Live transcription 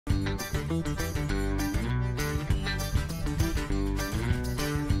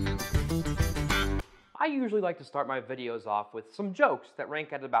I usually like to start my videos off with some jokes that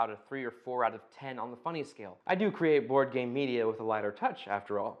rank at about a 3 or 4 out of 10 on the funny scale. I do create board game media with a lighter touch,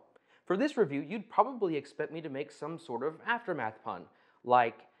 after all. For this review, you'd probably expect me to make some sort of aftermath pun,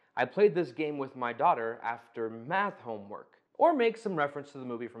 like, I played this game with my daughter after math homework. Or make some reference to the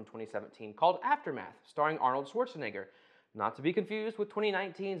movie from 2017 called Aftermath, starring Arnold Schwarzenegger, not to be confused with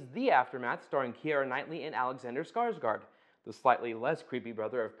 2019's The Aftermath, starring Keira Knightley and Alexander Skarsgård, the slightly less creepy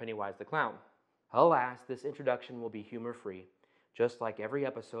brother of Pennywise the Clown. Alas, this introduction will be humor-free, just like every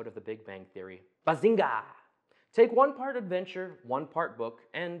episode of The Big Bang Theory. Bazinga! Take 1 part adventure, 1 part book,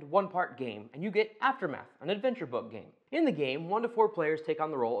 and 1 part game, and you get Aftermath, an adventure book game. In the game, 1 to 4 players take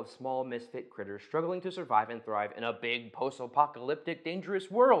on the role of small misfit critters struggling to survive and thrive in a big, post-apocalyptic,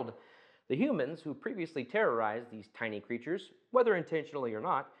 dangerous world. The humans, who previously terrorized these tiny creatures, whether intentionally or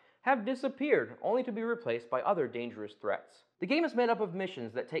not, have disappeared, only to be replaced by other dangerous threats. The game is made up of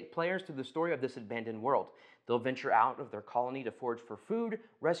missions that take players through the story of this abandoned world. They'll venture out of their colony to forage for food,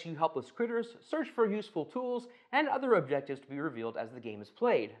 rescue helpless critters, search for useful tools, and other objectives to be revealed as the game is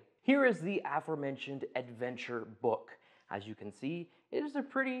played. Here is the aforementioned adventure book. As you can see, it is a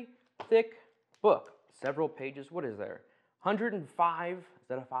pretty thick book. Several pages, what is there? 105, is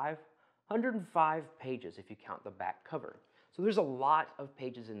that a 5? 105 pages if you count the back cover. So there's a lot of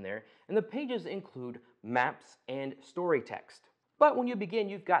pages in there, and the pages include maps and story text. But when you begin,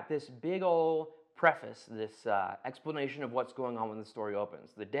 you've got this big old preface, this explanation of what's going on when the story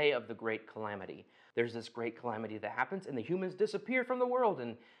opens. The day of the great calamity. There's this great calamity that happens, and the humans disappear from the world,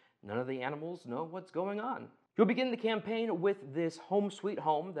 and none of the animals know what's going on. You'll begin the campaign with this home sweet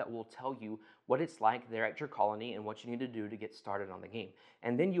home that will tell you what it's like there at your colony and what you need to do to get started on the game.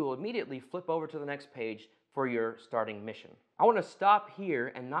 And then you will immediately flip over to the next page for your starting mission. I want to stop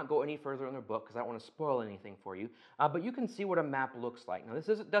here and not go any further in the book because I don't want to spoil anything for you, but you can see what a map looks like. Now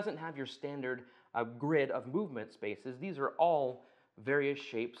doesn't have your standard grid of movement spaces. These are all various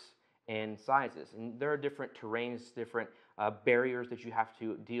shapes and sizes, and there are different terrains, different barriers that you have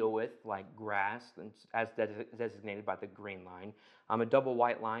to deal with, like grass, as designated by the green line. A double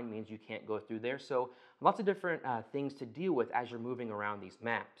white line means you can't go through there, so lots of different things to deal with as you're moving around these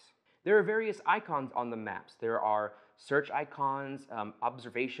maps. There are various icons on the maps. There are search icons,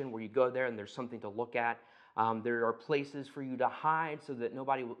 observation, where you go there and there's something to look at. There are places for you to hide so that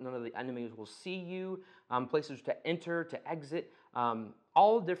none of the enemies will see you, places to enter, to exit,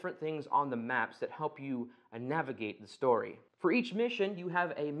 all different things on the maps that help you navigate the story. For each mission, you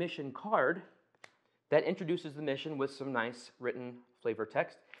have a mission card that introduces the mission with some nice written flavor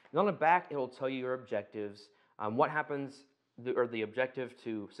text. And on the back, it'll tell you your objectives, what happens, or the objective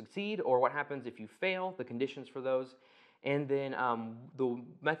to succeed, or what happens if you fail, the conditions for those, and then the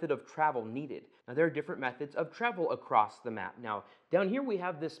method of travel needed. Now, there are different methods of travel across the map. Now, down here we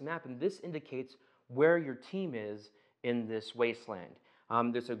have this map, and this indicates where your team is in this wasteland.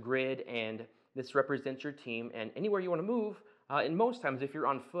 There's a grid, and this represents your team, and anywhere you want to move, and most times if you're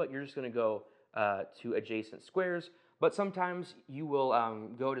on foot, you're just going to go to adjacent squares, but sometimes you will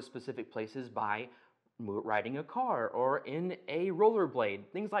go to specific places by riding a car or in a rollerblade,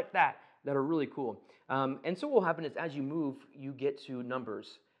 things like that are really cool. And so what will happen is as you move, you get to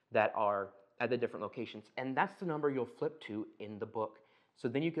numbers that are at the different locations, and that's the number you'll flip to in the book. So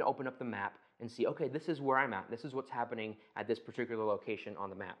then you can open up the map and see, okay, this is where I'm at. This is what's happening at this particular location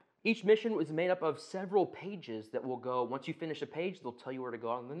on the map. Each mission is made up of several pages that will go, once you finish a page, they'll tell you where to go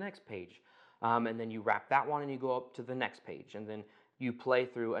on the next page. And then you wrap that one and you go up to the next page. And then you play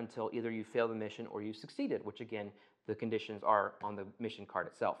through until either you fail the mission or you succeeded, which again, the conditions are on the mission card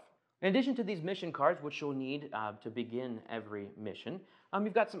itself. In addition to these mission cards, which you'll need to begin every mission,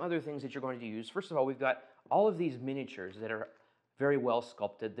 you've got some other things that you're going to use. First of all, we've got all of these miniatures that are very well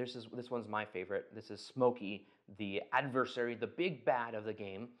sculpted. This one's my favorite. This is Smokey, the adversary, the big bad of the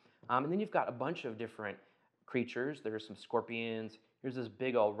game. And then you've got a bunch of different creatures. There's some scorpions. Here's this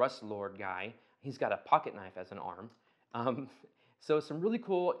big old rust lord guy. He's got a pocket knife as an arm. So some really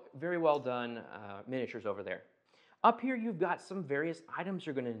cool, very well done miniatures over there. Up here, you've got some various items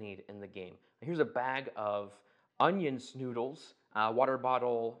you're going to need in the game. Here's a bag of onion snoodles, water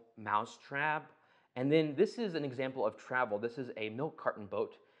bottle, mouse trap, and then this is an example of travel. This is a milk carton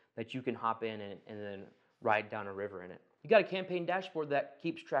boat that you can hop in and then ride down a river in it. You got a campaign dashboard that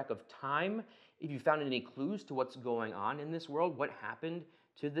keeps track of time. If you found any clues to what's going on in this world, what happened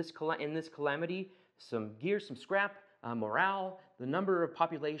to this calamity, some gear, some scrap, morale, the number of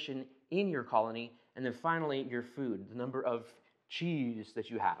population in your colony, and then finally your food, the number of cheese that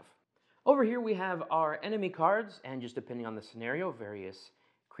you have. Over here we have our enemy cards, and just depending on the scenario, various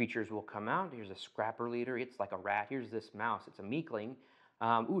creatures will come out. Here's a scrapper leader, it's like a rat. Here's this mouse, it's a meekling.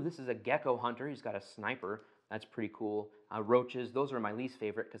 Ooh, this is a gecko hunter. He's got a sniper. That's pretty cool. Roaches, those are my least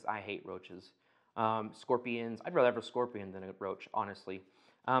favorite because I hate roaches. Scorpions, I'd rather have a scorpion than a roach, honestly.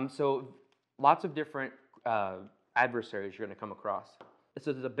 So lots of different adversaries you're going to come across. This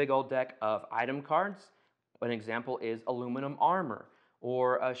is a big old deck of item cards. An example is aluminum armor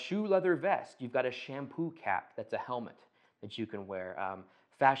or a shoe leather vest. You've got a shampoo cap, that's a helmet that you can wear.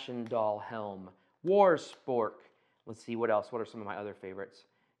 Fashion doll helm, war spork. Let's see what else. What are some of my other favorites?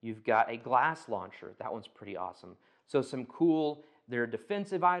 You've got a glass launcher. That one's pretty awesome. So some cool, there are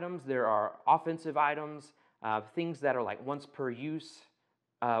defensive items, there are offensive items, things that are like once per use,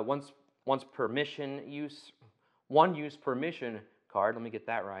 once per mission use, one use per mission card. Let me get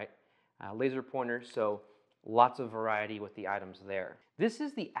that right. Laser pointer. So lots of variety with the items there. This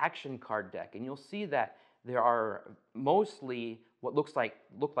is the action card deck, and you'll see that there are mostly what look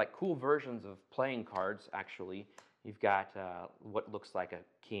like cool versions of playing cards, actually. You've got what looks like a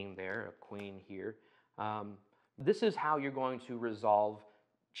king there, a queen here. This is how you're going to resolve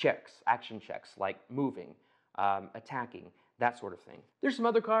checks, action checks, like moving, attacking, that sort of thing. There's some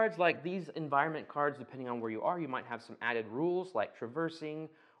other cards, like these environment cards, depending on where you are. You might have some added rules, like traversing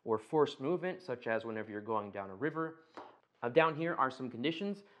or forced movement, such as whenever you're going down a river. Down here are some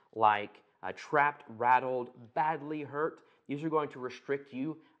conditions, like trapped, rattled, badly hurt. These are going to restrict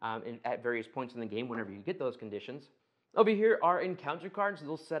you at various points in the game whenever you get those conditions. Over here are encounter cards.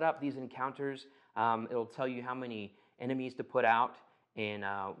 They'll set up these encounters. It'll tell you how many enemies to put out and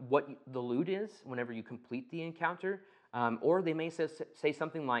what the loot is whenever you complete the encounter. Or they may say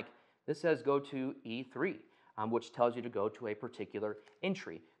something like, this says go to E3, which tells you to go to a particular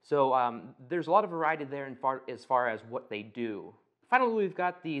entry. So there's a lot of variety there as far as what they do. Finally, we've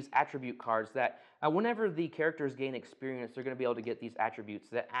got these attribute cards that whenever the characters gain experience, they're going to be able to get these attributes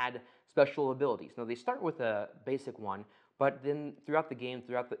that add special abilities. Now, they start with a basic one, but then throughout the game,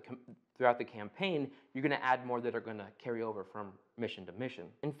 throughout the campaign, you're going to add more that are going to carry over from mission to mission.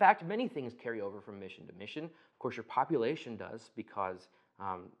 In fact, many things carry over from mission to mission. Of course, your population does, because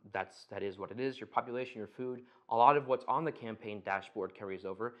that is what it is. Your population, your food, a lot of what's on the campaign dashboard carries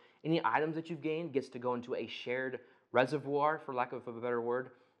over. Any items that you've gained gets to go into a shared reservoir, for lack of a better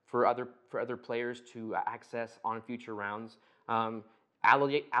word, for other players to access on future rounds.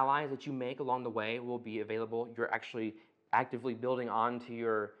 Allies that you make along the way will be available. You're actually actively building onto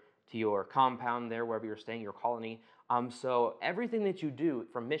your compound there, wherever you're staying, your colony. So everything that you do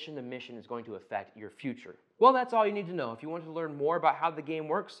from mission to mission is going to affect your future. Well, that's all you need to know. If you want to learn more about how the game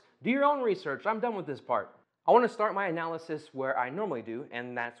works, do your own research. I'm done with this part. I want to start my analysis where I normally do,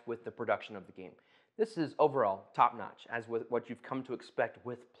 and that's with the production of the game. This is overall top-notch, as with what you've come to expect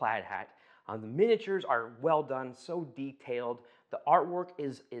with Plaid Hat. The miniatures are well done, so detailed. The artwork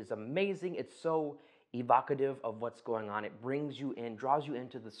is amazing. It's so evocative of what's going on. It brings you in, draws you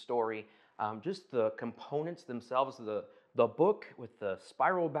into the story. Just the components themselves, the book with the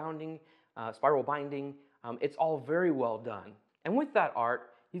spiral binding, it's all very well done. And with that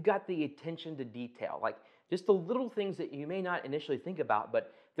art, you've got the attention to detail, like just the little things that you may not initially think about,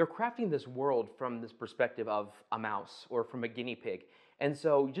 but they're crafting this world from this perspective of a mouse or from a guinea pig. And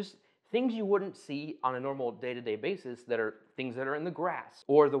so just things you wouldn't see on a normal day-to-day basis, that are things that are in the grass,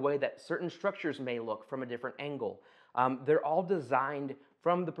 or the way that certain structures may look from a different angle. They're all designed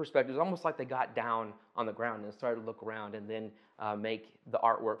from the perspective, it's almost like they got down on the ground and started to look around and then make the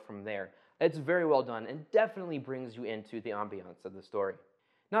artwork from there. It's very well done and definitely brings you into the ambiance of the story.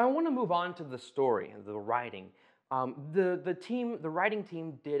 Now I want to move on to the story and the writing. The writing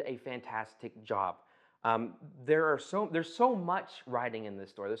team did a fantastic job. There's so much writing in this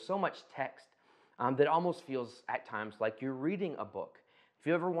story. There's so much text that almost feels at times like you're reading a book. If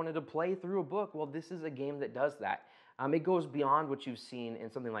you ever wanted to play through a book, well, this is a game that does that. It goes beyond what you've seen in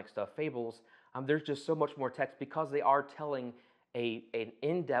something like Stuffed Fables. There's just so much more text because they are telling an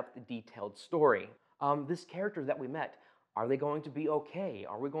in-depth, detailed story. This character that we met, are they going to be okay?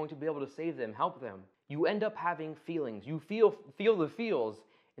 Are we going to be able to save them, help them? You end up having feelings. You feel the feels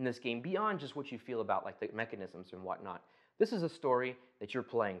in this game beyond just what you feel about like the mechanisms and whatnot. This is a story that you're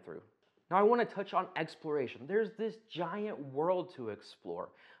playing through. Now I want to touch on exploration. There's this giant world to explore.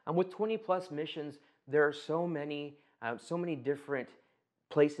 With 20 plus missions, there are so many different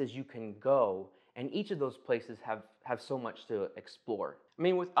places you can go, and each of those places have so much to explore. I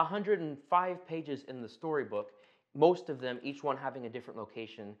mean, with 105 pages in the storybook, most of them, each one having a different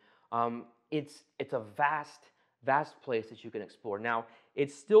location, it's a vast place that you can explore. Now,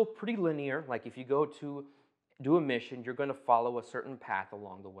 it's still pretty linear. Like if you go to do a mission, you're going to follow a certain path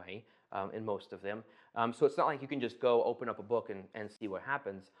along the way. in most of them. So it's not like you can just go open up a book and see what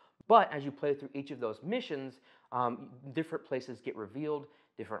happens. But as you play through each of those missions, different places get revealed,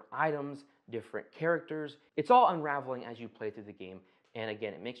 different items, different characters. It's all unraveling as you play through the game. And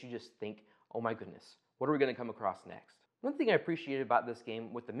again, it makes you just think, oh my goodness, what are we going to come across next? One thing I appreciate about this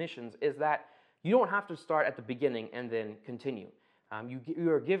game with the missions is that you don't have to start at the beginning and then continue. You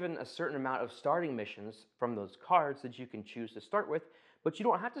are given a certain amount of starting missions from those cards that you can choose to start with, but you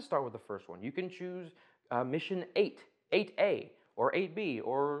don't have to start with the first one. You can choose mission 8, 8A, or 8B,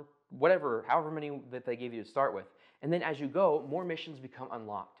 or whatever, however many that they give you to start with. And then as you go, more missions become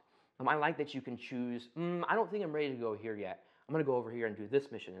unlocked. I like that you can choose, I don't think I'm ready to go here yet. I'm going to go over here and do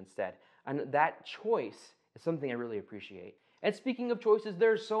this mission instead. And that choice is something I really appreciate. And speaking of choices,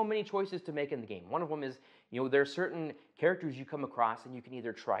 there are so many choices to make in the game. One of them is, there are certain characters you come across and you can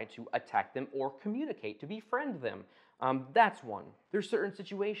either try to attack them or communicate, to befriend them. That's one. There's certain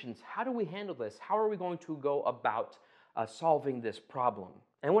situations. How do we handle this? How are we going to go about solving this problem?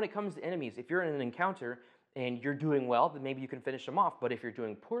 And when it comes to enemies, if you're in an encounter and you're doing well, then maybe you can finish them off. But if you're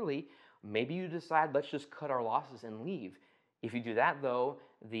doing poorly, maybe you decide, let's just cut our losses and leave. If you do that, though,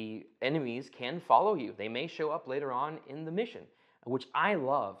 the enemies can follow you. They may show up later on in the mission, which I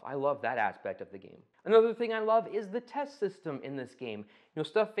love. I love that aspect of the game. Another thing I love is the test system in this game.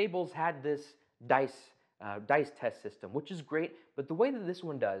 Stuffed Fables had this dice test system, which is great, but the way that this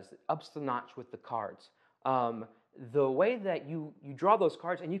one does ups the notch with the cards. The way that you draw those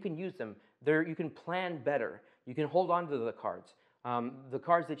cards and you can use them, you can plan better. You can hold on to the cards. The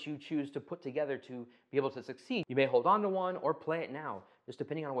cards that you choose to put together to be able to succeed. You may hold on to one or play it now, just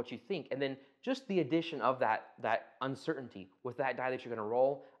depending on what you think. And then just the addition of that uncertainty with that die that you're going to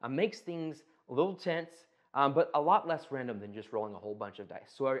roll makes things a little tense, but a lot less random than just rolling a whole bunch of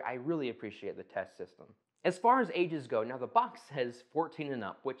dice. So I really appreciate the test system. As far as ages go, now the box says 14 and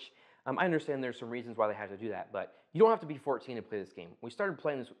up, which I understand there's some reasons why they had to do that, but you don't have to be 14 to play this game. We started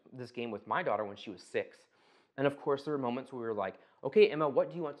playing this game with my daughter when she was 6. And of course, there were moments where we were like, okay, Emma, what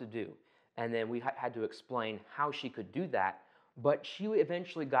do you want to do? And then we had to explain how she could do that. But she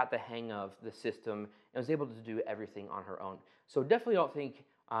eventually got the hang of the system and was able to do everything on her own. So definitely don't think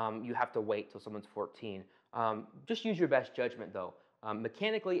you have to wait till someone's 14. Just use your best judgment, though.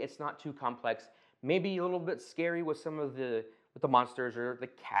 Mechanically, it's not too complex. Maybe a little bit scary with some of the monsters or the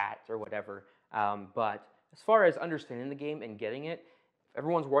cat or whatever. But as far as understanding the game and getting it, if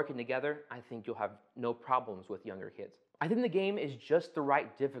everyone's working together, I think you'll have no problems with younger kids. I think the game is just the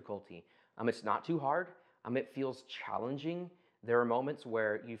right difficulty. It's not too hard. It feels challenging. There are moments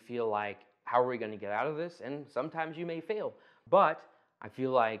where you feel like, how are we going to get out of this? And sometimes you may fail. But I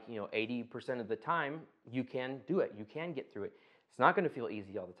feel like 80% of the time, you can do it. You can get through it. It's not going to feel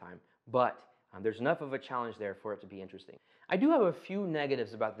easy all the time, but there's enough of a challenge there for it to be interesting. I do have a few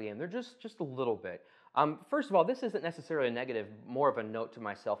negatives about the game. They're just a little bit. First of all, this isn't necessarily a negative, more of a note to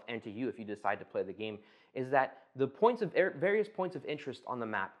myself and to you if you decide to play the game, is that the various points of interest on the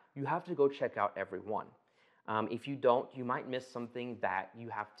map, you have to go check out every one. If you don't, you might miss something that you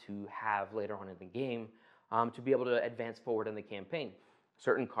have to have later on in the game to be able to advance forward in the campaign.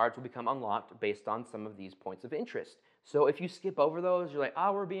 Certain cards will become unlocked based on some of these points of interest. So if you skip over those, you're like,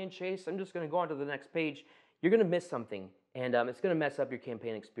 we're being chased, I'm just going to go on to the next page, you're going to miss something, and it's going to mess up your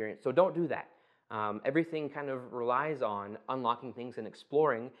campaign experience. So don't do that. Everything kind of relies on unlocking things and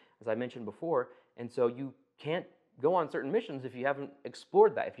exploring, as I mentioned before, and so you can't go on certain missions if you haven't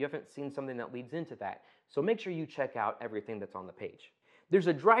explored that, if you haven't seen something that leads into that. So make sure you check out everything that's on the page. There's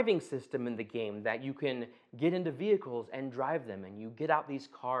a driving system in the game that you can get into vehicles and drive them, and you get out these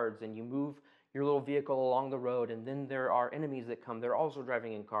cards and you move your little vehicle along the road, and then there are enemies that come. They're also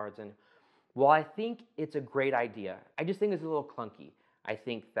driving in cards, and while I think it's a great idea, I just think it's a little clunky. I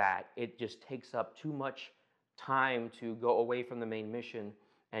think that it just takes up too much time to go away from the main mission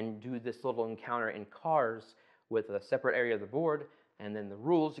and do this little encounter in cars with a separate area of the board, and then the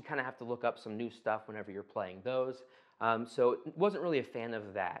rules, you kind of have to look up some new stuff whenever you're playing those. So wasn't really a fan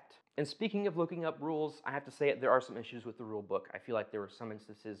of that. And speaking of looking up rules, I have to say there are some issues with the rule book. I feel like there were some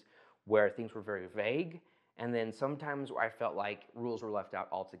instances where things were very vague, and then sometimes where I felt like rules were left out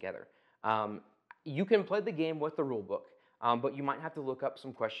altogether. You can play the game with the rule book, but you might have to look up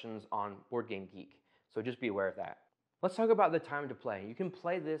some questions on Board Game Geek. So just be aware of that. Let's talk about the time to play. You can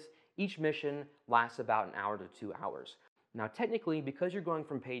play this, each mission lasts about an hour to 2 hours. Now technically, because you're going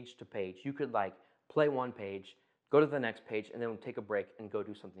from page to page, you could play one page, go to the next page, and then take a break and go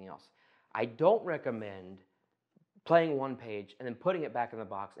do something else. I don't recommend playing one page and then putting it back in the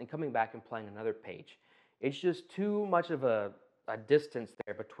box and coming back and playing another page. It's just too much of a distance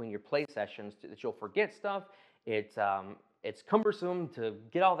there between your play sessions that you'll forget stuff. it's cumbersome to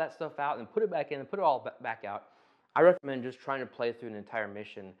get all that stuff out and put it back in and put it all back out. I recommend just trying to play through an entire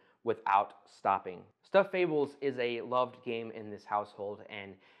mission without stopping. Stuffed Fables is a loved game in this household,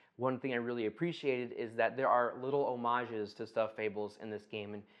 and one thing I really appreciated is that there are little homages to Stuffed Fables in this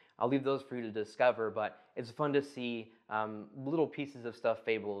game, and I'll leave those for you to discover, but it's fun to see little pieces of Stuffed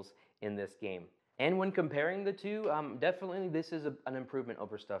Fables in this game. And when comparing the two, definitely this is an improvement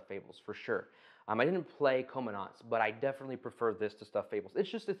over Stuffed Fables, for sure. I didn't play Comanauts, but I definitely prefer this to Stuffed Fables. It's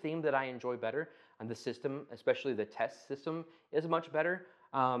just a theme that I enjoy better, and the system, especially the test system, is much better.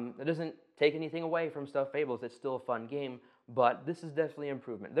 It doesn't take anything away from Stuffed Fables. It's still a fun game, but this is definitely an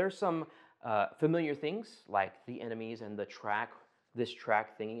improvement. There's some familiar things, like the enemies and the track. This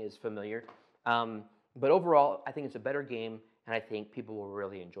track thingy is familiar. But overall, I think it's a better game, and I think people will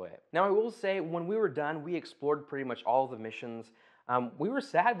really enjoy it. Now, I will say, when we were done, we explored pretty much all of the missions. We were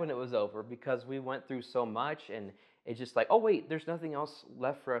sad when it was over because we went through so much, and it's just like, oh wait, there's nothing else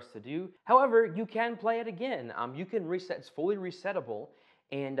left for us to do. However, you can play it again. You can reset, it's fully resettable,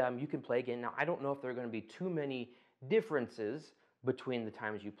 and you can play again. Now, I don't know if there are going to be too many differences between the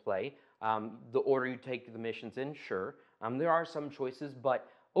times you play. The order you take the missions in, sure. There are some choices, but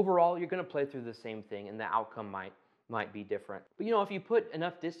overall, you're going to play through the same thing, and the outcome might be different. But you know, if you put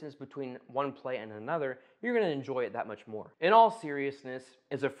enough distance between one play and another, you're going to enjoy it that much more. In all seriousness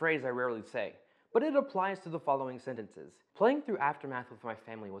is a phrase I rarely say, but it applies to the following sentences. Playing through Aftermath with my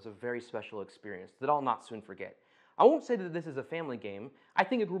family was a very special experience that I'll not soon forget. I won't say that this is a family game. I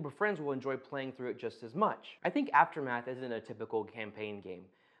think a group of friends will enjoy playing through it just as much. I think Aftermath isn't a typical campaign game.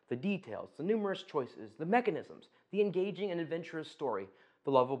 The details, the numerous choices, the mechanisms, the engaging and adventurous story,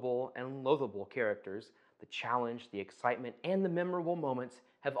 the lovable and loathable characters, the challenge, the excitement, and the memorable moments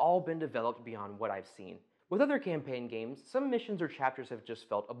have all been developed beyond what I've seen. With other campaign games, some missions or chapters have just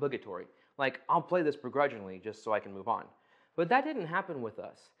felt obligatory, like I'll play this begrudgingly just so I can move on. But that didn't happen with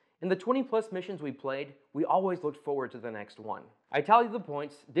us. In the 20+ missions we played, we always looked forward to the next one. I tallied the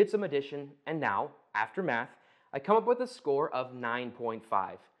points, did some addition, and now, after math, I come up with a score of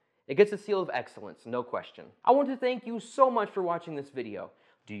 9.5. It gets a seal of excellence, no question. I want to thank you so much for watching this video.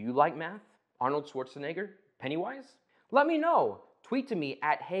 Do you like math? Arnold Schwarzenegger? Pennywise? Let me know. Tweet to me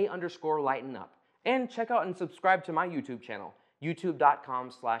at hey_lighten up. And check out and subscribe to my YouTube channel,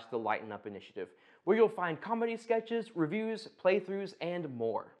 youtube.com/thelightenupinitiative, where you'll find comedy sketches, reviews, playthroughs, and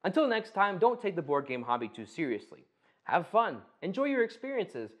more. Until next time, don't take the board game hobby too seriously. Have fun, enjoy your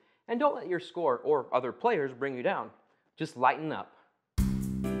experiences, and don't let your score or other players bring you down. Just lighten up.